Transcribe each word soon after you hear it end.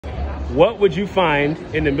What would you find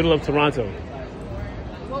in the middle of Toronto?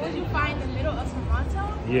 What would you find in the middle of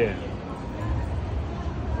Toronto? Yeah.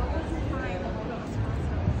 What would you find in the middle of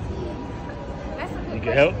Toronto? That's a good You question.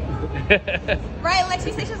 can help? Right, like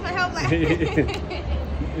she said she was gonna help. Like, I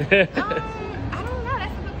don't know.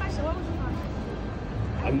 That's a good question. What would you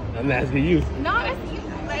find? I'm asking you. No, that's you.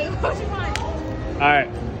 Like, what would you find? All right.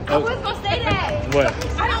 I was gonna say that. What?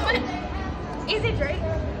 I don't want. Is it Drake?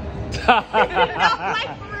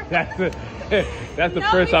 That's the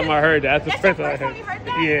first time I heard that. That's the first time I you heard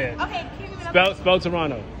that? Yeah. Okay, give me another. Spell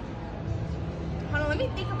Toronto. Hold on, let me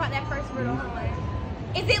think about that first riddle. Hold on.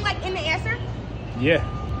 Is it like in the answer? Yeah.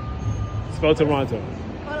 Spell Toronto.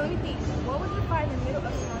 Hold on, let me think. What would you find in the middle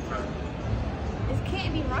of Toronto? This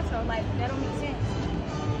can't be Toronto. Like, that don't make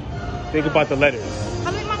sense. Think about the letters.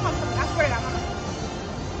 How many mom coming? I swear to God, mama.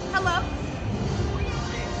 Hello?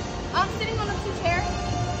 I'm sitting on the 2 chairs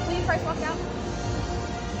when you first walked out.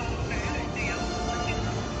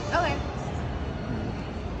 Okay.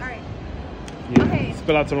 Alright. Yeah. Okay.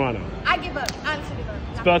 Spell out Toronto. I give up. Honestly, give up.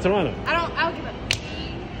 No. Spell out Toronto. I'll give up.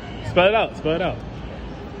 Spell it out. Spell it out.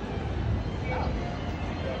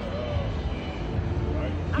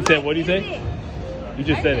 You said, what do you say? You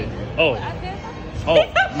just said it. Oh. Oh,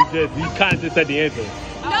 you kind of just said the answer.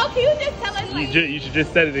 No, can you just tell us? Like, You should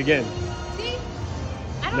just said it again. See?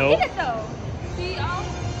 I don't No. get it though. C-O?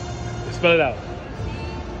 Spell it out.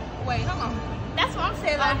 Wait, hold on. That's what I'm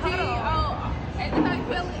saying. Like, hold on.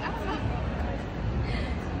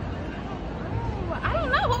 I don't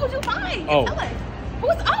know. What would you find? Oh. Tell us.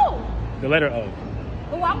 Who's O? The letter O.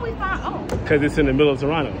 Well, why would we find O? Because it's in the middle of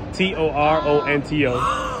Toronto. Toronto.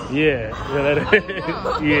 Yeah.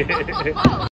 Oh. Yeah.